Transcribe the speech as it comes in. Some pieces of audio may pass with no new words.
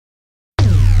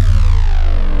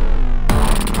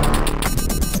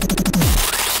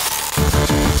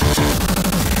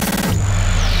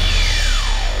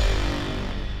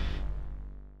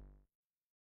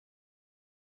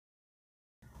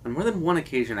On more than one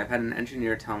occasion, I've had an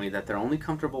engineer tell me that they're only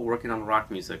comfortable working on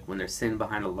rock music when they're sitting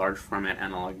behind a large format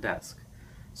analog desk.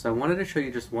 So I wanted to show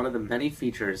you just one of the many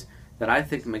features that I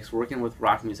think makes working with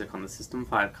rock music on the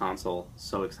System-5 console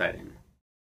so exciting.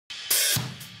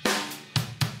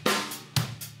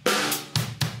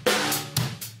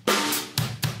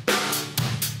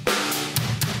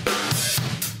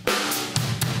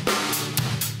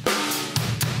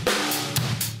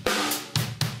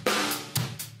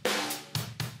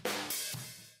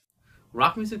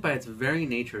 Rock music by its very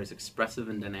nature is expressive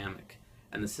and dynamic,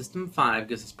 and the System-5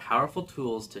 gives us powerful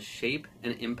tools to shape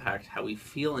and impact how we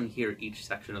feel and hear each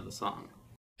section of the song.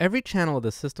 Every channel of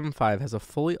the System-5 has a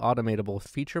fully automatable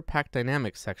feature-packed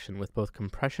dynamics section with both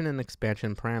compression and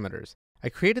expansion parameters. I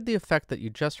created the effect that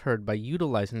you just heard by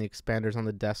utilizing the expanders on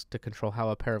the desk to control how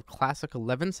a pair of classic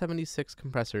 1176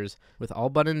 compressors with all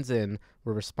buttons in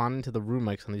were responding to the room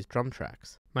mics on these drum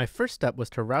tracks. My first step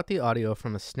was to route the audio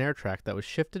from a snare track that was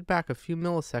shifted back a few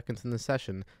milliseconds in the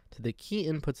session to the key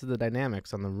inputs of the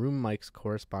dynamics on the room mic's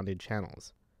corresponding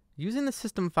channels. Using the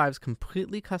System-5's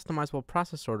completely customizable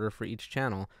process order for each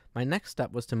channel, my next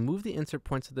step was to move the insert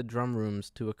points of the drum rooms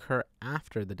to occur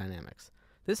after the dynamics.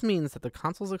 This means that the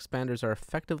console's expanders are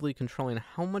effectively controlling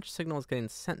how much signal is getting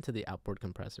sent to the outboard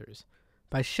compressors.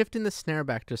 By shifting the snare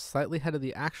back just slightly ahead of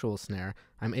the actual snare,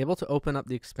 I'm able to open up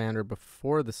the expander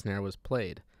before the snare was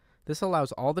played. This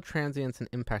allows all the transients and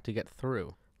impact to get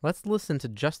through. Let's listen to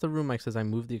just the room mics as I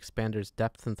move the expander's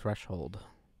depth and threshold.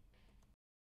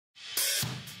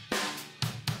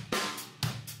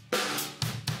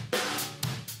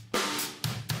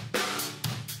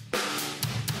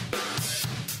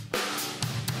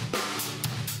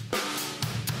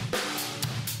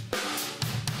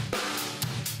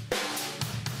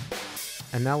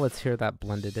 And now let's hear that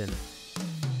blended in.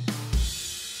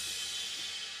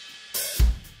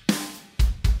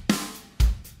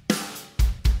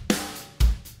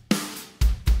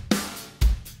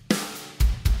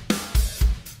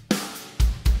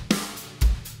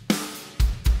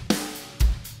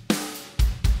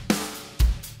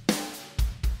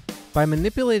 By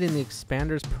manipulating the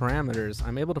expander's parameters,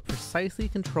 I'm able to precisely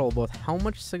control both how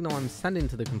much signal I'm sending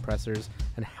to the compressors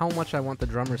and how much I want the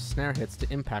drummer's snare hits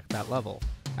to impact that level.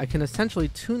 I can essentially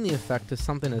tune the effect to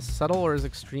something as subtle or as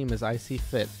extreme as I see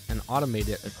fit and automate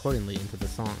it accordingly into the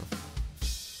song.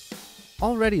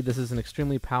 Already this is an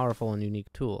extremely powerful and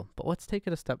unique tool, but let's take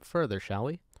it a step further, shall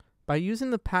we? By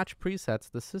using the patch presets,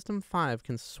 the System-5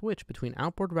 can switch between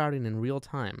outboard routing in real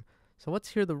time. So let's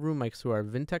hear the room mics through our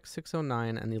Vintex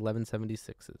 609 and the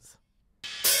 1176s.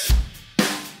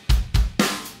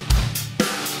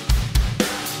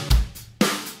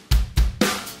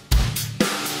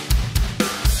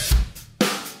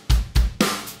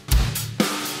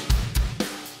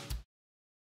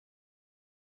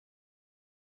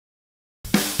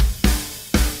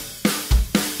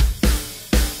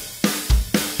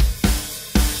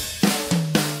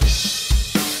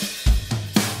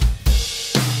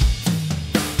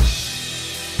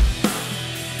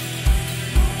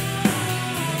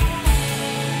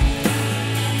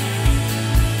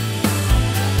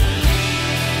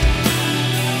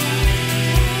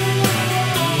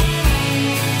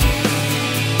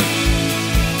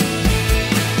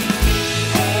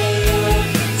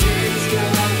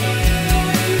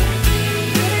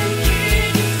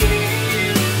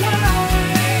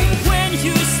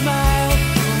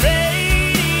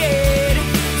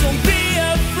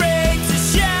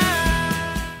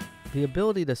 The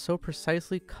ability to so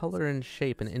precisely color and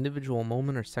shape an individual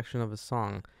moment or section of a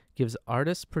song gives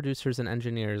artists, producers, and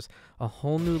engineers a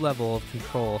whole new level of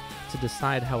control to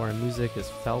decide how our music is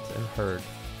felt and heard.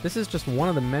 This is just one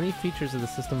of the many features of the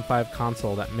System-5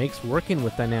 console that makes working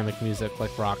with dynamic music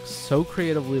like rock so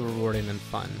creatively rewarding and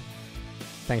fun.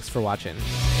 Thanks for watching.